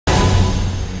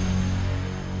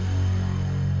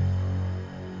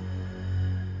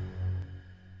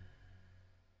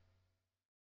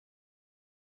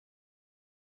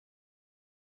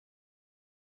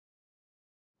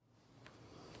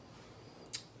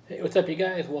Hey, what's up you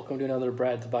guys? Welcome to another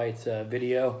Brad's Bites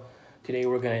video. Today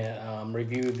we're going to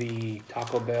review the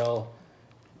Taco Bell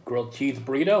grilled cheese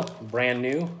burrito, brand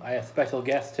new. I have special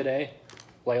guests today,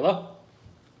 Layla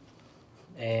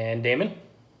and Damon.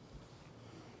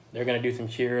 They're going to do some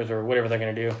cheers or whatever they're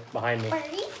going to do behind me.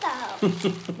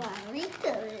 Burrito.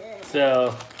 Burrito.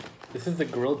 So, this is the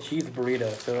grilled cheese burrito.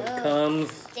 So it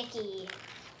comes sticky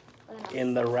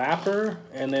in the wrapper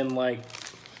and then like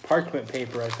parchment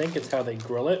paper. I think it's how they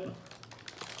grill it.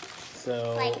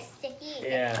 So like sticky.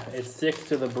 Yeah, it sticks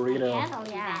to the burrito.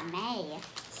 Yeah.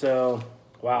 So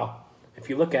wow, if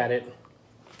you look at it,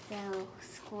 So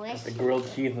squishy. the grilled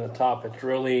cheese on the top, it's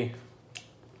really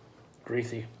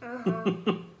greasy.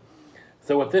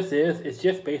 So what this is, it's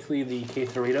just basically the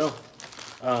quesarito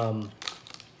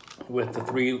with the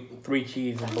three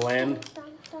cheese blend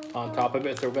on top of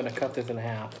it. So we're gonna cut this in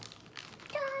half.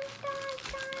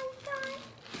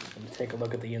 Take a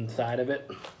look at the inside of it.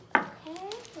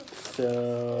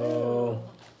 So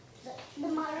The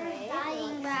mother's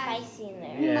dying rat. Spicy in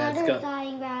there.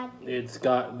 yeah, it's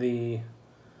got the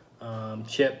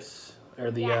chips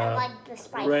or the, like the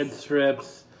spice. red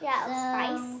strips. Yeah,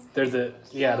 spice. There's a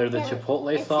there's a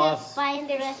chipotle sauce.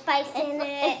 There's spice in it.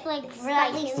 It's like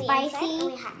really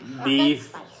spicy.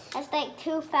 Beef. It's like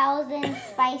 2,000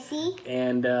 spicy.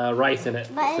 And rice in it.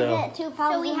 But So is it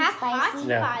 2,000 So we have spicy? hot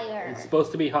yeah, fire. it's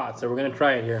supposed to be hot, so we're gonna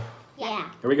try it here. Yeah.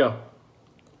 Here we go.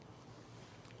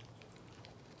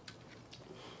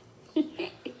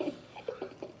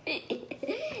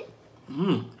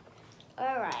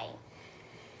 Alright.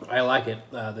 I like it.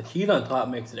 The cheese on top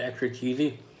makes it extra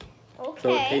cheesy. Okay.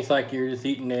 So it tastes like you're just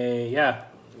eating a,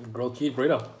 grilled cheese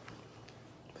burrito.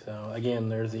 So again,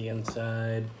 there's the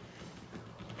inside.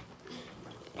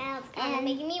 Now it's kind of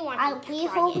making me want to we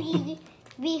try hope it.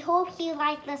 we hope you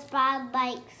like this Brad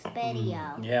Bites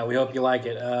video. Yeah, we hope you like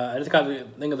it. I just got to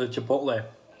think of the chipotle.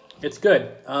 It's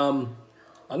good. I'm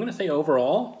gonna say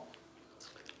overall,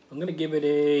 I'm gonna give it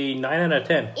a 9 out of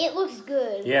 10. It looks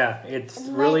good. Yeah, it's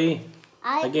really.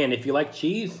 I Again, if you like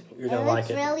cheese, you're gonna like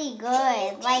it. It looks really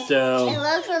good. Like So- it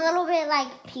looks a little bit like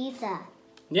pizza.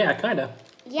 Yeah, kinda.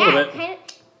 Yeah, kind of,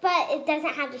 but it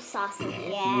doesn't have the sauce in it.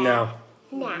 Yeah. No.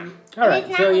 Nah. All right.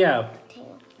 It's So not yeah,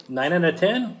 9 out of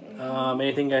 10.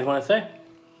 Anything you guys want to say?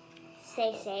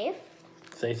 Stay safe.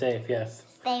 Stay safe. Yes.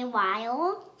 Stay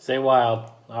wild. Stay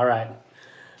wild. All right.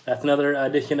 That's another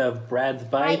edition of Brad's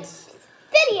Bites.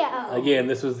 Video. Again,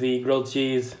 this was the grilled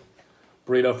cheese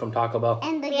burrito from Taco Bell.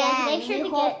 And again, Yeah, make sure we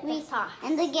to hope get the sauce.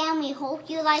 And again, we hope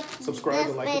you like Subscribe this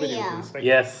and like the video, video. please. Thank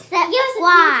Yes. Thumbs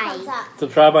Subscribe. up.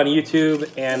 Subscribe on YouTube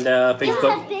and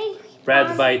Facebook. Big Brad's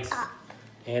thumbs Bites. up.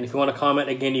 And if you want to comment,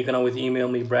 again, you can always email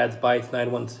me,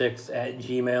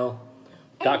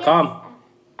 bradsbites916@gmail.com.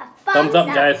 A Thumbs up,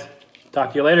 guys.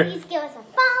 Talk to you later. Please give us a thumbs